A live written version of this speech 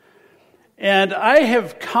And I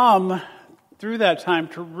have come through that time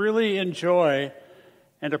to really enjoy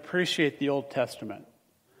and appreciate the Old Testament.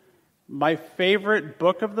 My favorite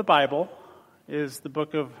book of the Bible is the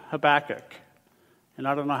book of Habakkuk. And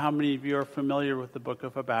I don't know how many of you are familiar with the book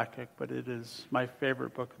of Habakkuk, but it is my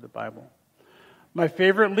favorite book of the Bible. My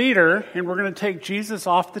favorite leader, and we're going to take Jesus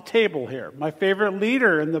off the table here. My favorite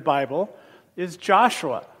leader in the Bible is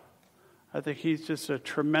Joshua. I think he's just a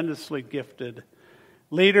tremendously gifted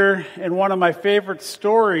leader. And one of my favorite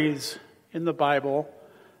stories in the Bible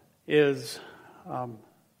is the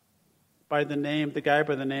guy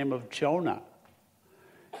by the name of Jonah.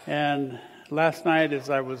 And last night as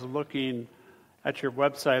I was looking at your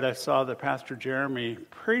website, I saw that Pastor Jeremy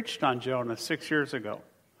preached on Jonah 6 years ago.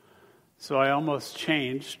 So I almost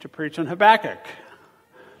changed to preach on Habakkuk.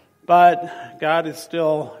 But God is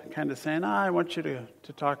still kind of saying, I want you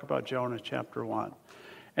to talk about Jonah chapter 1.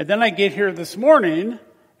 And then I get here this morning,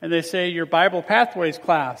 and they say your Bible Pathways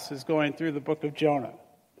class is going through the book of Jonah.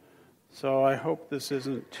 So I hope this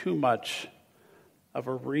isn't too much of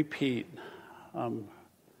a repeat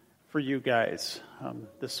for you guys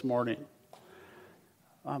this morning.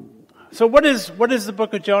 So what is the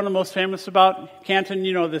book of Jonah most famous about? Canton,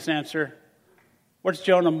 you know this answer. What's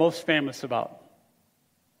Jonah most famous about?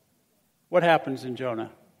 What happens in Jonah?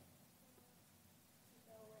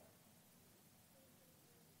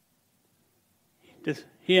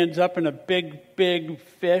 He ends up in a big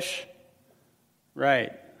fish.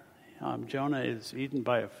 Right. Jonah is eaten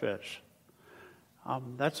by a fish.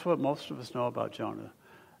 That's what most of us know about Jonah.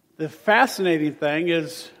 The fascinating thing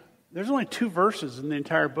is there's only 2 verses in the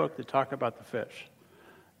entire book that talk about the fish.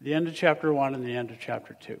 The end of chapter 1 and the end of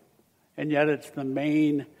chapter 2. And yet it's the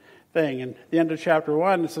main thing. In the end of chapter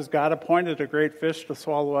 1, it says, God appointed a great fish to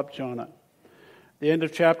swallow up Jonah. The end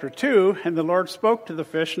of chapter 2, and the Lord spoke to the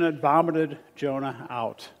fish, and it vomited Jonah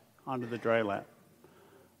out onto the dry land.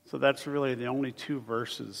 So that's really the only 2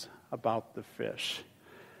 verses about the fish.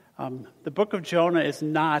 The book of Jonah is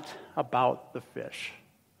not about the fish.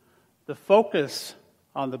 The focus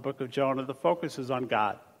on the book of Jonah, the focus is on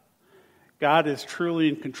God. God is truly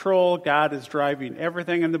in control. God is driving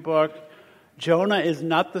everything in the book. Jonah is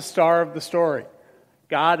not the star of the story.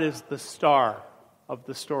 God is the star of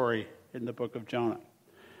the story in the book of Jonah.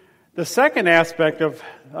 The second aspect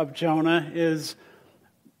of Jonah is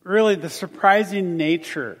really the surprising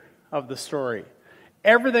nature of the story.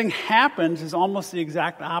 Everything happens is almost the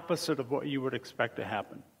exact opposite of what you would expect to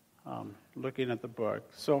happen, looking at the book.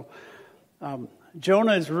 So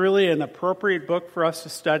Jonah is really an appropriate book for us to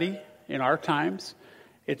study in our times.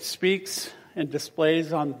 It speaks and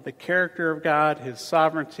displays on the character of God, His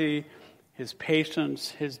sovereignty, His patience,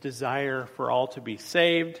 His desire for all to be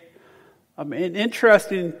saved. An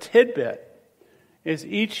interesting tidbit is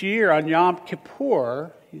each year on Yom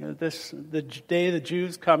Kippur, the day the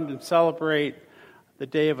Jews come and celebrate the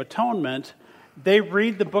Day of Atonement, they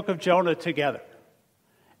read the book of Jonah together.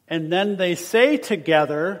 And then they say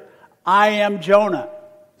together, I am Jonah.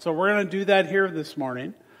 So we're going to do that here this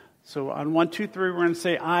morning. So on 1, 2, 3, we're going to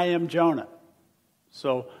say, I am Jonah.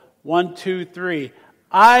 So 1, 2, 3,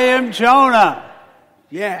 I am Jonah.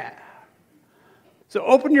 Yeah. So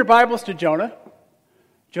open your Bibles to Jonah.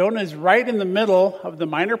 Jonah is right in the middle of the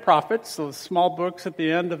minor prophets, those small books at the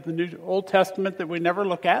end of the New Old Testament that we never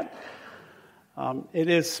look at. It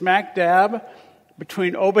is smack dab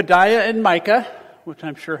between Obadiah and Micah, which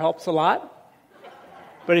I'm sure helps a lot.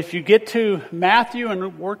 But if you get to Matthew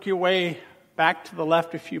and work your way back to the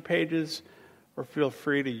left a few pages, or feel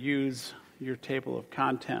free to use your table of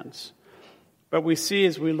contents. But we see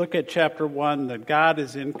as we look at chapter 1 that God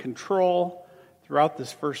is in control throughout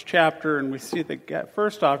this first chapter, and we see that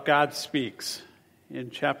first off, God speaks in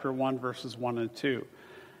chapter 1, verses 1 and 2.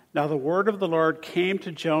 Now the word of the Lord came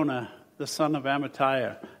to Jonah, the son of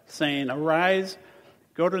Amittai, saying, Arise,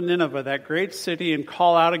 go to Nineveh, that great city, and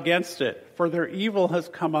call out against it, for their evil has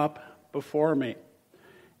come up before me.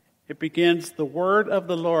 It begins, the word of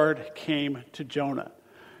the Lord came to Jonah.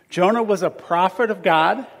 Jonah was a prophet of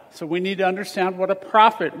God, so we need to understand what a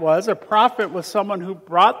prophet was. A prophet was someone who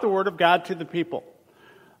brought the word of God to the people.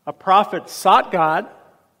 A prophet sought God,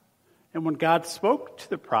 and when God spoke to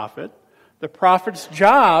the prophet's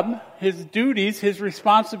job, his duties, his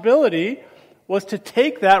responsibility was to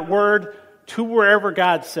take that word to wherever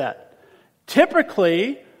God said.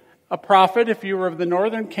 Typically, a prophet, if you were of the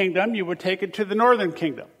northern kingdom, you would take it to the northern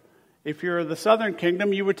kingdom. If you're of the southern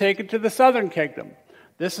kingdom, you would take it to the southern kingdom.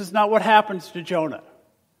 This is not what happens to Jonah.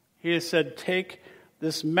 He has said, take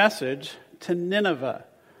this message to Nineveh,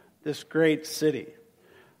 this great city.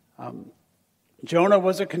 Jonah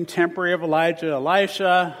was a contemporary of Elijah,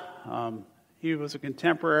 Elisha. He was a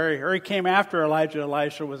contemporary, or he came after Elijah.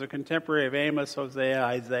 Elisha was a contemporary of Amos, Hosea,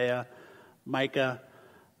 Isaiah, Micah.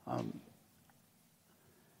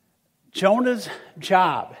 Jonah's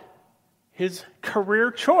job, his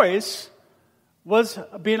career choice, was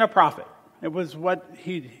being a prophet. It was what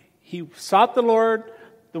he sought the Lord,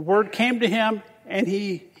 the word came to him, and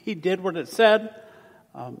he did what it said.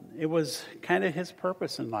 It was kind of his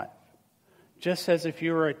purpose in life. Just as if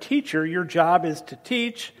you were a teacher, your job is to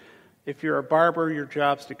teach. If you're a barber, your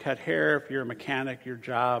job's to cut hair. If you're a mechanic, your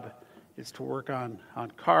job is to work on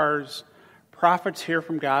cars. Prophets hear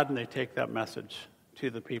from God, and they take that message to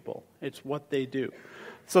the people. It's what they do.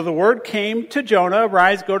 So the word came to Jonah,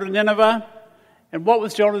 rise, go to Nineveh. And what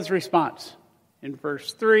was Jonah's response? In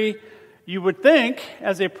verse 3, you would think,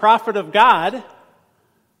 as a prophet of God,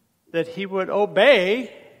 that he would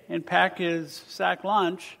obey and pack his sack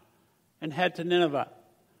lunch and head to Nineveh.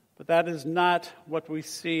 But that is not what we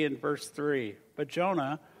see in verse 3. But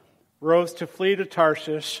Jonah rose to flee to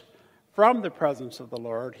Tarshish from the presence of the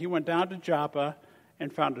Lord. He went down to Joppa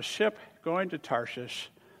and found a ship going to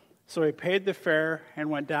Tarshish. So he paid the fare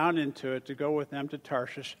and went down into it to go with them to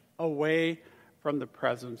Tarshish, away from the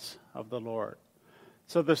presence of the Lord.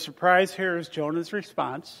 So the surprise here is Jonah's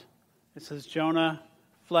response. It says Jonah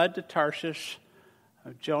fled to Tarshish.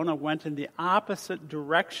 Jonah went in the opposite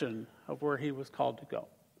direction of where he was called to go.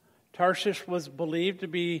 Tarshish was believed to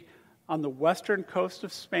be on the western coast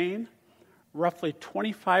of Spain, roughly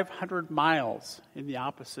 2,500 miles in the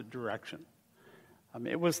opposite direction.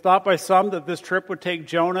 It was thought by some that this trip would take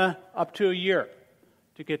Jonah up to a year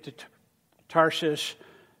to get to Tarshish.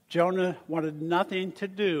 Jonah wanted nothing to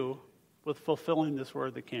do with fulfilling this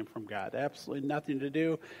word that came from God. Absolutely nothing to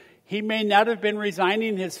do. He may not have been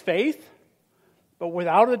resigning his faith, but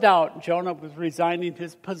without a doubt, Jonah was resigning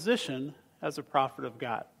his position as a prophet of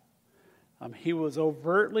God. He was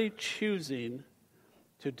overtly choosing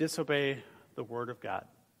to disobey the word of God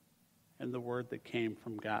and the word that came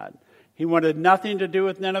from God. He wanted nothing to do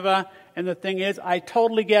with Nineveh, and the thing is, I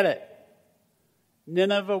totally get it.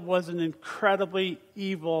 Nineveh was an incredibly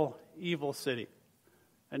evil city,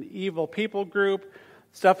 an evil people group.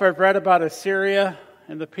 Stuff I've read about Assyria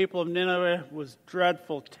and the people of Nineveh was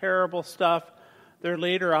dreadful, terrible stuff. Their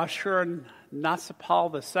leader,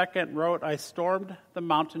 Ashur-nasirpal II, wrote, I stormed the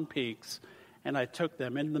mountain peaks, and I took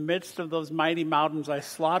them. In the midst of those mighty mountains, I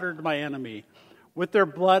slaughtered my enemy. With their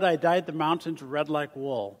blood, I dyed the mountains red like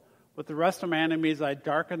wool. With the rest of my enemies, I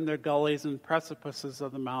darkened their gullies and precipices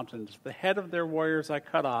of the mountains. The head of their warriors I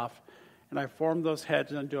cut off, and I formed those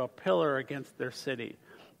heads into a pillar against their city.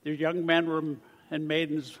 Their young men and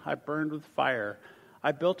maidens I burned with fire.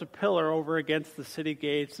 I built a pillar over against the city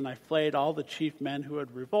gates, and I flayed all the chief men who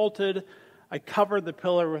had revolted. I covered the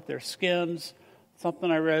pillar with their skins.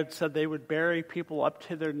 Something I read said they would bury people up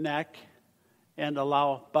to their neck and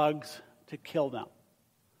allow bugs to kill them.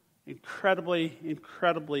 Incredibly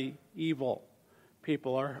evil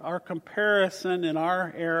people. Our comparison in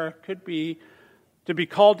our era could be to be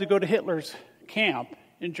called to go to Hitler's camp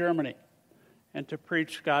in Germany and to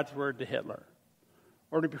preach God's word to Hitler.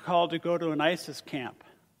 Or to be called to go to an ISIS camp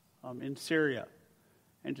in Syria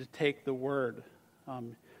and to take the word.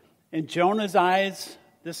 In Jonah's eyes,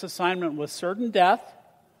 this assignment was certain death.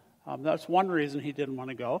 That's one reason he didn't want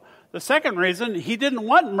to go. The second reason, he didn't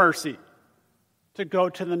want mercy to go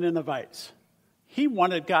to the Ninevites. He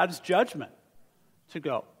wanted God's judgment to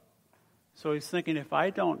go. So he's thinking, if I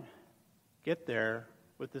don't get there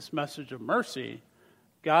with this message of mercy,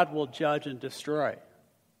 God will judge and destroy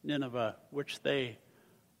Nineveh, which they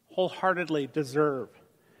wholeheartedly deserve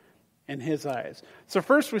in his eyes. So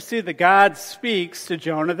first we see that God speaks to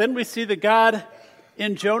Jonah. Then we see that God,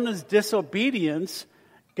 in Jonah's disobedience,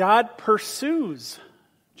 God pursues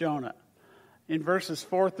Jonah. In verses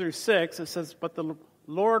 4 through 6, it says, But the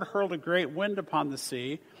Lord hurled a great wind upon the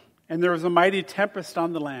sea, and there was a mighty tempest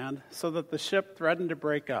on the land, so that the ship threatened to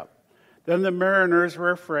break up. Then the mariners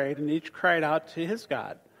were afraid, and each cried out to his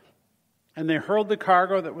God. And they hurled the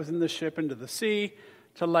cargo that was in the ship into the sea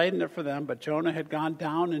to lighten it for them. But Jonah had gone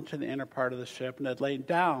down into the inner part of the ship and had lain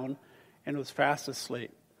down and was fast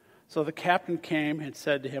asleep. So the captain came and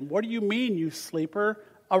said to him, What do you mean, you sleeper?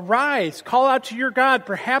 Arise, call out to your God.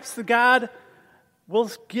 Perhaps the God will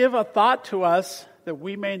give a thought to us that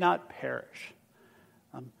we may not perish.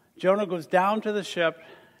 Jonah goes down to the ship,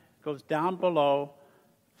 goes down below,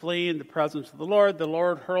 fleeing the presence of the Lord. The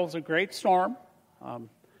Lord hurls a great storm,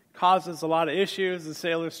 causes a lot of issues. The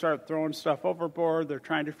sailors start throwing stuff overboard. They're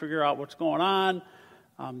trying to figure out what's going on.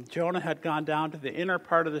 Jonah had gone down to the inner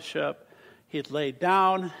part of the ship. He had laid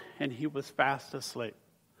down, and he was fast asleep.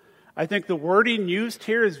 I think the wording used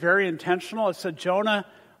here is very intentional. It said Jonah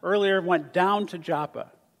earlier went down to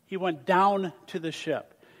Joppa. He went down to the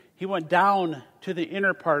ship. He went down to the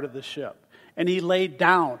inner part of the ship, and he laid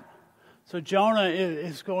down. So Jonah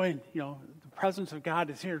is going, the presence of God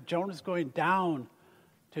is here. Jonah's going down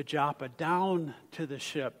to Joppa, down to the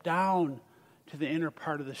ship, down to the inner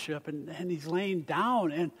part of the ship, and he's laying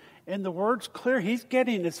down. And the word's clear. He's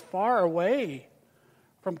getting as far away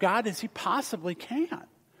from God as he possibly can.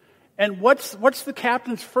 And what's the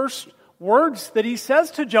captain's first words that he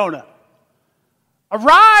says to Jonah?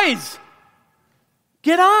 Arise!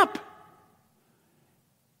 Get up!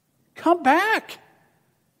 Come back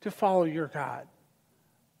to follow your God.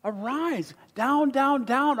 Arise. Down, down,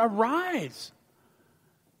 down. Arise.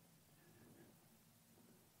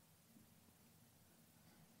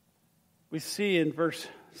 We see in verse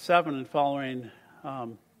 7 and following,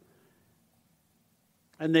 and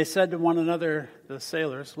they said to one another, the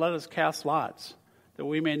sailors, let us cast lots, that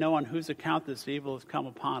we may know on whose account this evil has come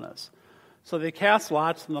upon us. So they cast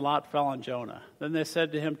lots, and the lot fell on Jonah. Then they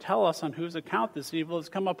said to him, tell us on whose account this evil has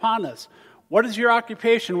come upon us. What is your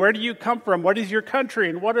occupation? Where do you come from? What is your country?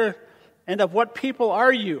 And of what people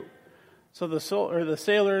are you? So the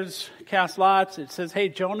sailors cast lots. It says, hey,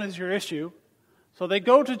 Jonah is your issue. So they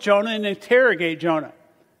go to Jonah and interrogate Jonah,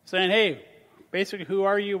 saying, hey, basically, who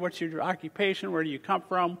are you? What's your occupation? Where do you come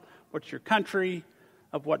from? What's your country?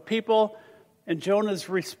 Of what people? And Jonah's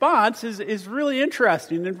response is really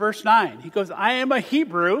interesting in verse 9. He goes, I am a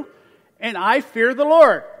Hebrew, and I fear the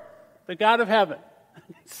Lord, the God of heaven.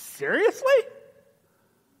 Seriously?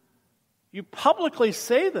 You publicly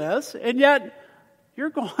say this, and yet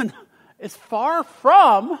you're going as far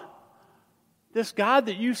from this God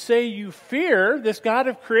that you say you fear, this God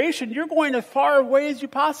of creation. You're going as far away as you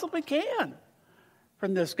possibly can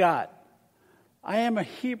from this God. I am a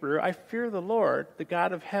Hebrew. I fear the Lord, the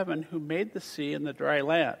God of heaven, who made the sea and the dry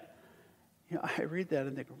land. I read that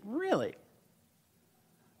and think, really?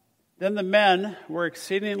 Then the men were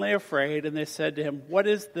exceedingly afraid, and they said to him, what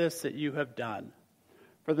is this that you have done?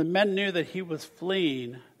 For the men knew that he was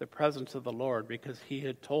fleeing the presence of the Lord, because he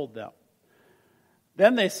had told them.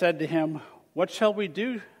 Then they said to him, what shall we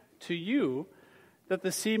do to you that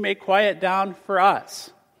the sea may quiet down for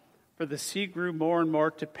us? For the sea grew more and more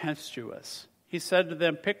tempestuous. He said to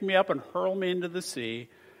them, pick me up and hurl me into the sea.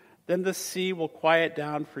 Then the sea will quiet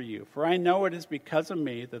down for you. For I know it is because of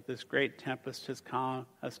me that this great tempest has come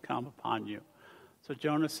upon you. So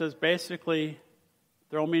Jonah says, basically,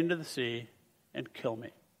 throw me into the sea and kill me.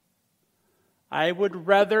 I would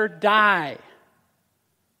rather die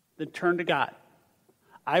than turn to God.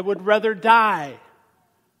 I would rather die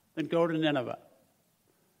than go to Nineveh.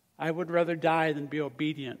 I would rather die than be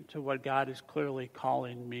obedient to what God is clearly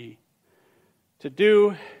calling me to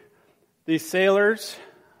do. These sailors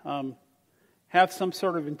have some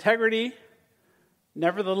sort of integrity.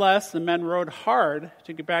 Nevertheless, the men rowed hard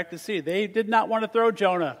to get back to sea. They did not want to throw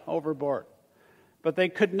Jonah overboard, but they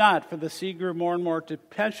could not, for the sea grew more and more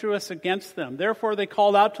tempestuous against them. Therefore they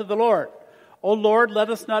called out to the Lord, O Lord,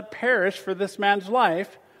 let us not perish for this man's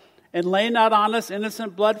life, and lay not on us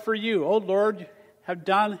innocent blood for you. O Lord, have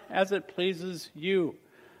done as it pleases you.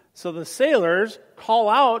 So the sailors call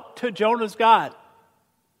out to Jonah's God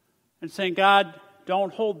and saying, God,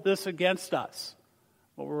 don't hold this against us,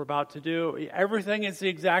 what we're about to do. Everything is the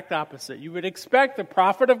exact opposite. You would expect the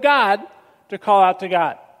prophet of God to call out to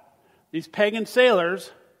God. These pagan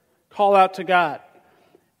sailors call out to God.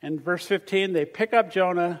 In verse 15, they pick up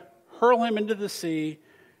Jonah, hurl him into the sea,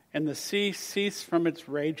 and the sea ceased from its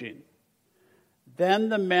raging. Then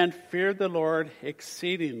the men feared the Lord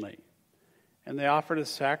exceedingly, and they offered a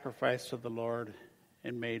sacrifice to the Lord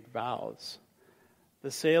and made vows.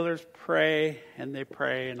 The sailors pray, and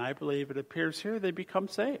I believe it appears here they become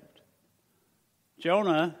saved.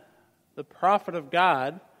 Jonah, the prophet of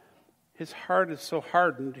God, his heart is so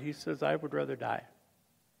hardened, he says, I would rather die.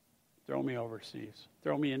 Throw me overseas.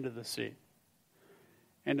 Throw me into the sea.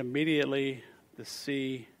 And immediately the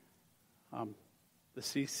sea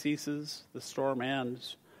ceases, the storm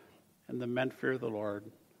ends, and the men fear the Lord.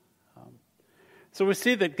 So we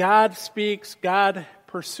see that God speaks, God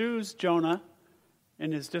pursues Jonah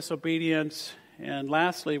in his disobedience, and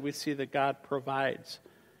lastly, we see that God provides.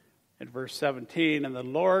 In verse 17, and the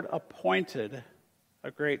Lord appointed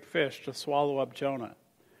a great fish to swallow up Jonah.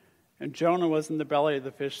 And Jonah was in the belly of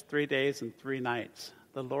the fish 3 days and 3 nights.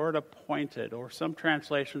 The Lord appointed, or some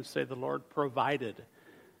translations say the Lord provided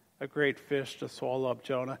a great fish to swallow up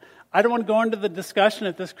Jonah. I don't want to go into the discussion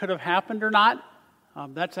if this could have happened or not.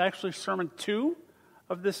 That's actually sermon 2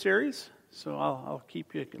 of this series, so I'll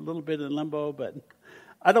keep you a little bit in limbo, but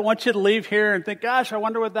I don't want you to leave here and think, gosh, I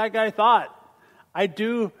wonder what that guy thought. I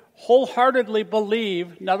do wholeheartedly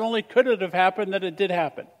believe not only could it have happened, that it did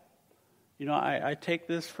happen. I take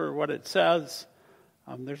this for what it says.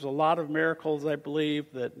 There's a lot of miracles, I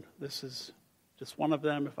believe, that this is just one of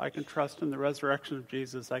them. If I can trust in the resurrection of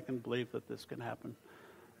Jesus, I can believe that this can happen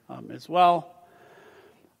as well.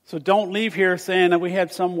 So don't leave here saying that we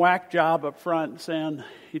had some whack job up front saying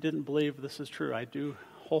he didn't believe this is true. I do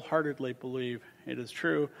wholeheartedly believe it is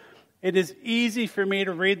true. It is easy for me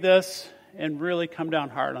to read this and really come down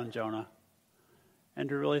hard on Jonah and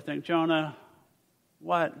to really think, Jonah,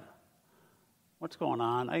 what's going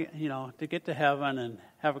on? To get to heaven and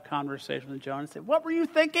have a conversation with Jonah and say, what were you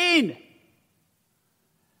thinking?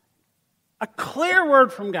 A clear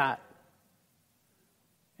word from God.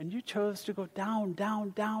 And you chose to go down,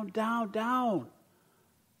 down, down, down, down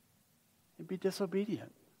and be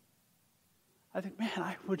disobedient. I think, man,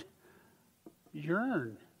 I would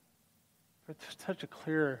yearn for such a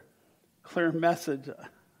clear message.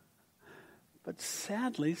 But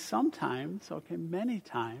sadly, sometimes, many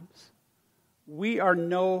times, we are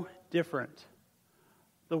no different.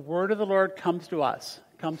 The word of the Lord comes to us,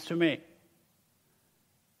 comes to me.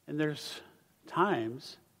 And there's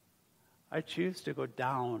times I choose to go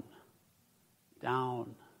down,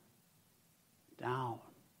 down, down.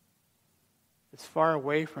 As far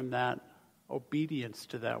away from that obedience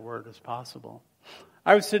to that word as possible.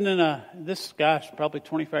 I was sitting probably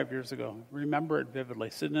 25 years ago. Remember it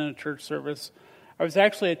vividly. Sitting in a church service. I was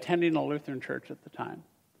actually attending a Lutheran church at the time.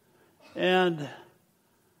 And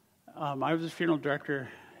I was a funeral director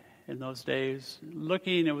in those days.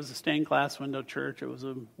 It was a stained glass window church. It was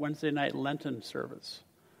a Wednesday night Lenten service.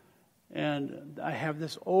 And I have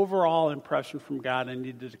this overall impression from God I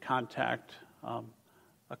needed to contact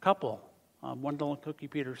a couple, Wendell and Cookie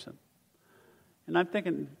Peterson. And I'm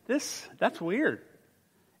thinking, that's weird.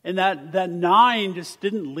 And that gnawing just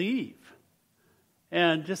didn't leave.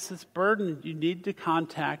 And just this burden, you need to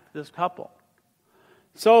contact this couple.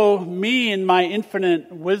 So me, in my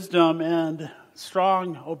infinite wisdom and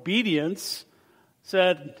strong obedience,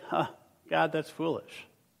 said, God, that's foolish.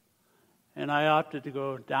 And I opted to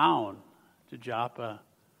go down to Joppa,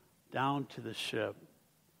 down to the ship,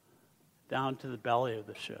 down to the belly of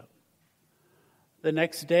the ship. The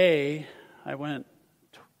next day, I went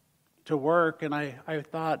to work, and I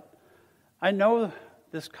thought, I know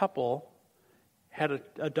this couple had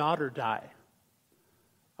a daughter die.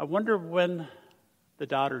 I wonder when the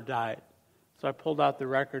daughter died. So I pulled out the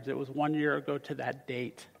records. It was 1 year ago to that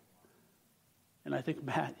date. And I think,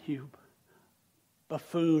 Matt, you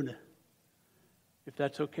buffoon, if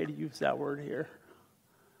that's okay to use that word here.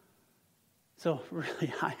 So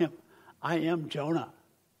really, I am Jonah.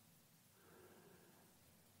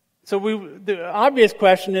 So the obvious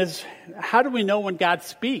question is, how do we know when God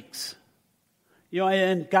speaks?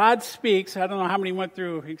 And God speaks. I don't know how many went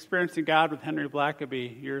through experiencing God with Henry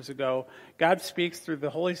Blackaby years ago. God speaks through the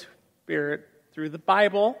Holy Spirit, through the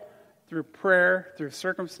Bible, through prayer, through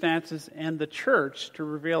circumstances, and the church to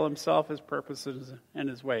reveal himself, his purposes, and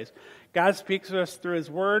his ways. God speaks to us through his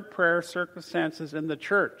word, prayer, circumstances, and the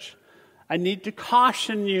church. I need to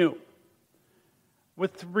caution you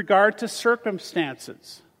with regard to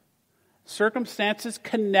circumstances. Circumstances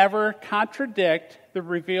can never contradict the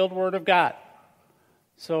revealed word of God.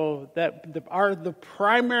 So the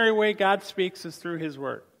primary way God speaks is through his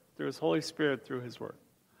word, through his Holy Spirit, through his word.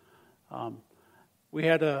 We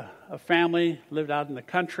had a family, lived out in the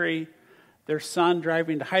country. Their son,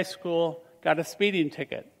 driving to high school, got a speeding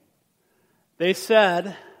ticket. They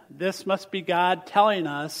said, this must be God telling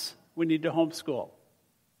us we need to homeschool.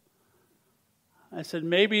 I said,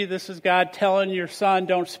 maybe this is God telling your son,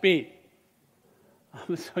 don't speed.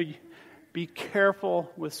 So be careful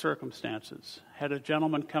with circumstances. Had a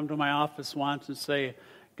gentleman come to my office once and say,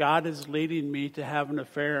 God is leading me to have an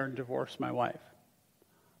affair and divorce my wife.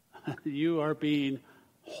 You are being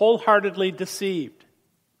wholeheartedly deceived.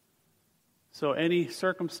 So any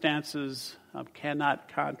circumstances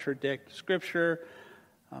cannot contradict Scripture.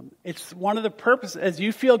 It's one of the purposes, as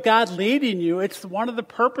you feel God leading you, it's one of the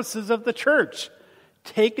purposes of the church.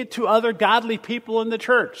 Take it to other godly people in the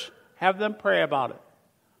church. Have them pray about it.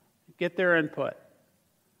 Get their input.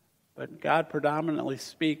 But God predominantly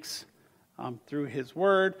speaks through his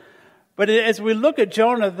word. But as we look at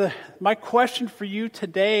Jonah, my question for you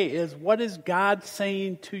today is, what is God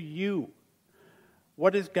saying to you?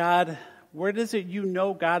 What is God, what is it you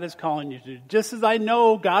know God is calling you to do? Just as I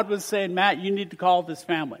know God was saying, Matt, you need to call this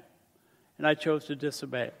family. And I chose to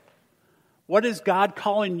disobey. What is God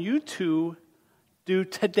calling you to do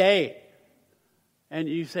today? And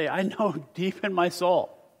you say, I know deep in my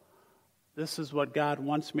soul, this is what God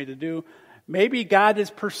wants me to do. Maybe God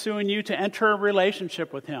is pursuing you to enter a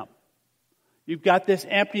relationship with Him. You've got this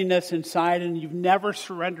emptiness inside and you've never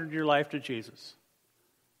surrendered your life to Jesus.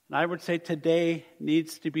 And I would say today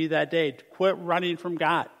needs to be that day. To quit running from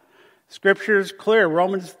God. Scripture is clear.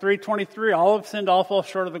 Romans 3:23, all have sinned, all fall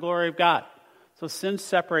short of the glory of God. So sin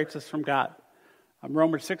separates us from God.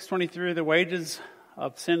 Romans 6:23, the wages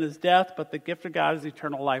of sin is death, but the gift of God is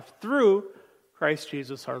eternal life through Christ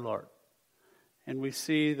Jesus our Lord. And we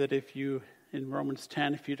see that in Romans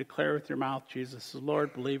 10, if you declare with your mouth Jesus is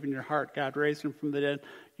Lord, believe in your heart God raised Him from the dead,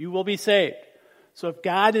 you will be saved. So if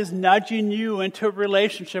God is nudging you into a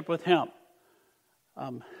relationship with Him,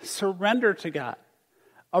 surrender to God.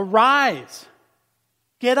 Arise.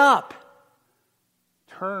 Get up.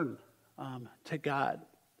 Turn to God.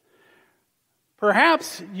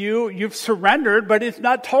 Perhaps you've surrendered, but it's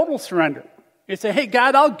not total surrender. You say, hey,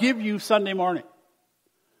 God, I'll give you Sunday morning.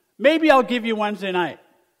 Maybe I'll give you Wednesday night.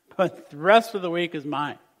 But the rest of the week is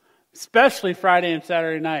mine. Especially Friday and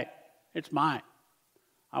Saturday night. It's mine.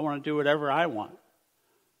 I want to do whatever I want.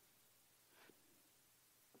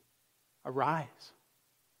 Arise.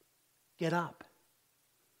 Get up.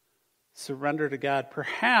 Surrender to God.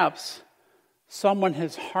 Perhaps someone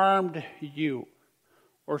has harmed you.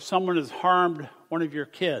 Or someone has harmed one of your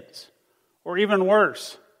kids. Or even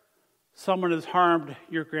worse, someone has harmed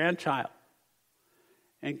your grandchild.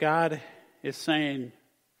 And God is saying,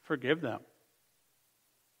 forgive them.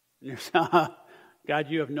 And you're saying, God,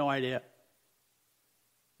 you have no idea.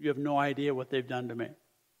 You have no idea what they've done to me.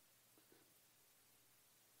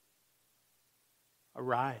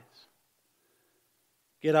 Arise.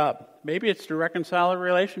 Get up. Maybe it's to reconcile a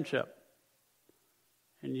relationship.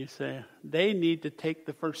 And you say, they need to take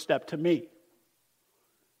the first step to me.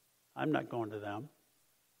 I'm not going to them.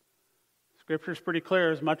 Scripture is pretty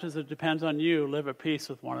clear. As much as it depends on you, live at peace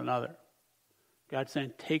with one another. God's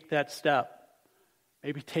saying, take that step.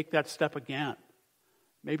 Maybe take that step again.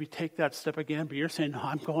 Maybe take that step again. But you're saying, no,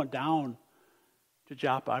 I'm going down to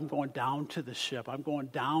Joppa. I'm going down to the ship. I'm going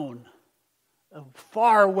down as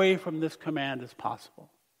far away from this command as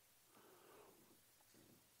possible.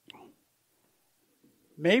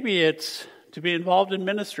 Maybe it's to be involved in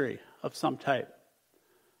ministry of some type.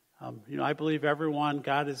 I believe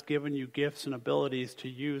God has given you gifts and abilities to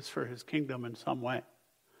use for His kingdom in some way.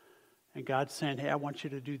 And God's saying, hey, I want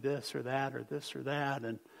you to do this or that or this or that.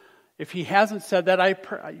 And if He hasn't said that, I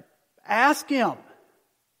ask Him.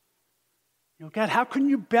 God, how can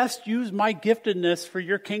you best use my giftedness for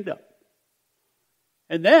your kingdom?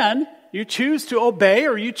 And then you choose to obey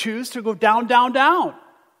or you choose to go down, down, down.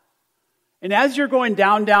 And as you're going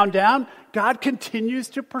down, down, down, God continues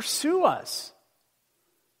to pursue us.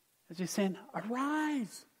 As He's saying,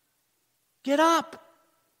 arise. Get up.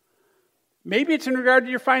 Maybe it's in regard to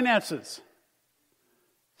your finances.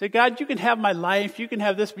 Say, God, you can have my life, you can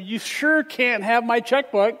have this, but you sure can't have my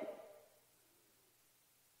checkbook.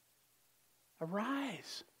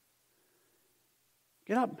 Arise.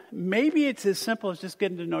 Get up. Maybe it's as simple as just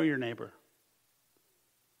getting to know your neighbor.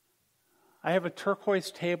 I have a turquoise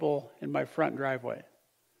table in my front driveway.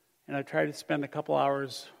 And I try to spend a couple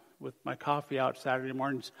hours with my coffee out Saturday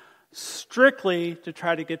mornings strictly to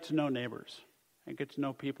try to get to know neighbors and get to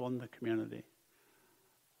know people in the community.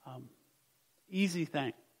 Easy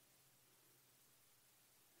thing.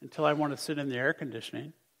 Until I want to sit in the air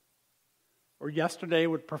conditioning. Or yesterday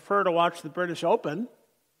would prefer to watch the British Open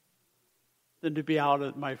than to be out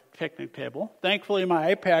at my picnic table. Thankfully,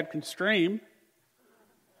 my iPad can stream.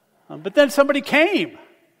 But then somebody came.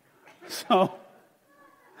 So,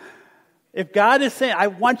 if God is saying, I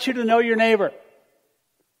want you to know your neighbor,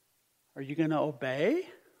 are you going to obey?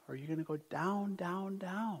 Or are you going to go down, down,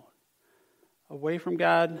 down? Away from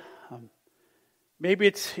God? Maybe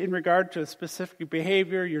it's in regard to a specific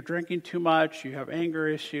behavior. You're drinking too much. You have anger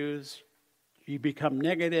issues. You become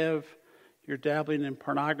negative. You're dabbling in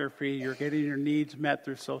pornography. You're getting your needs met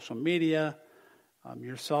through social media.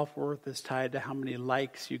 Your self-worth is tied to how many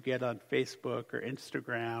likes you get on Facebook or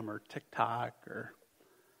Instagram or TikTok. Or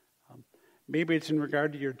maybe it's in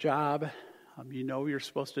regard to your job. You're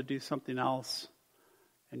supposed to do something else,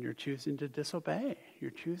 and you're choosing to disobey.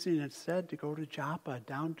 You're choosing instead to go to Joppa,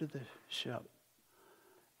 down to the ship.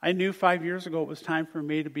 I knew 5 years ago it was time for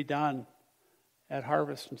me to be done at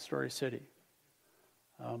Harvest in Story City.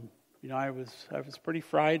 I was pretty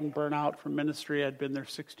fried and burnt out from ministry. I'd been there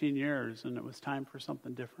 16 years, and it was time for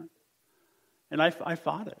something different. And I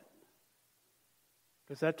fought it.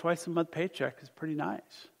 Because that twice-a-month paycheck is pretty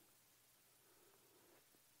nice.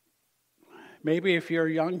 Maybe if you're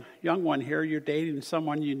a young one here, you're dating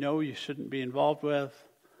someone you know you shouldn't be involved with.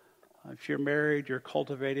 If you're married, you're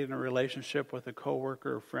cultivating a relationship with a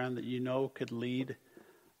coworker or friend that you know could lead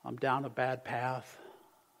down a bad path.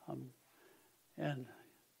 And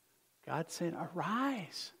God's saying,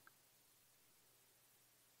 arise.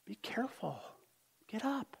 Be careful. Get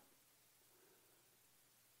up.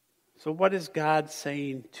 So what is God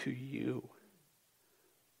saying to you?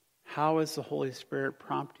 How is the Holy Spirit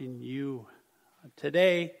prompting you?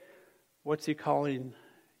 Today, what's He calling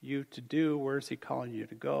you to do? Where is He calling you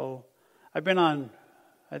to go? I've been on,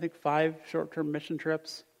 I think, 5 short-term mission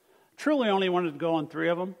trips. Truly only wanted to go on 3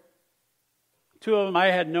 of them. 2 of them, I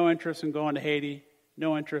had no interest in going to Haiti,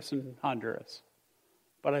 no interest in Honduras.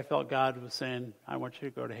 But I felt God was saying, I want you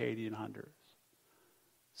to go to Haiti and Honduras.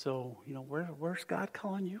 So, where's God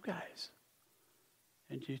calling you guys?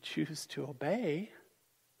 And you choose to obey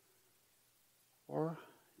or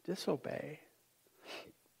disobey.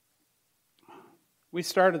 We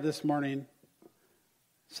started this morning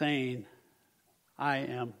saying, I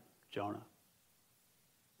am Jonah.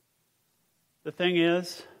 The thing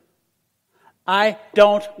is, I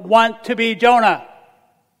don't want to be Jonah.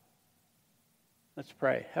 Let's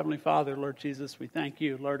pray. Heavenly Father, Lord Jesus, we thank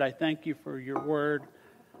you. Lord, I thank you for your word.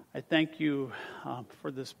 I thank you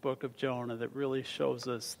for this book of Jonah that really shows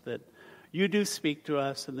us that you do speak to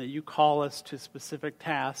us and that you call us to specific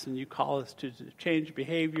tasks and you call us to change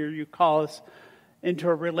behavior. You call us into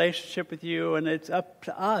a relationship with you, and it's up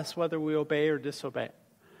to us whether we obey or disobey.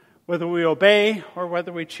 Whether we obey or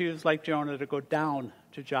whether we choose, like Jonah, to go down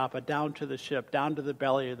to Joppa, down to the ship, down to the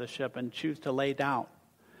belly of the ship, and choose to lay down.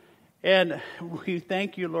 And we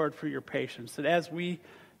thank you, Lord, for your patience, that as we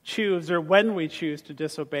choose, or when we choose to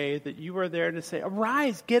disobey, that you are there to say,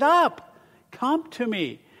 arise, get up, come to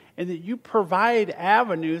me, and that you provide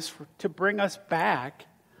avenues to bring us back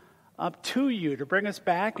up to you, to bring us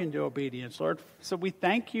back into obedience, Lord. So we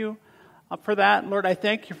thank you for that. Lord, I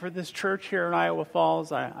thank you for this church here in Iowa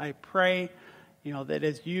Falls. I pray, that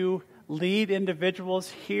as you lead individuals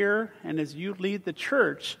here and as you lead the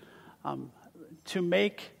church to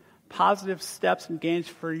make positive steps and gains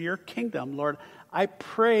for your kingdom, Lord, I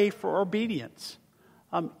pray for obedience,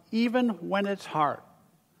 even when it's hard.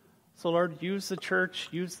 So, Lord, use the church,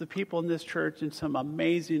 use the people in this church in some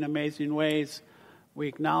amazing, amazing ways. We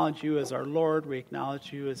acknowledge you as our Lord. We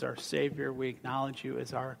acknowledge you as our Savior. We acknowledge you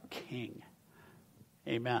as our King.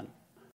 Amen.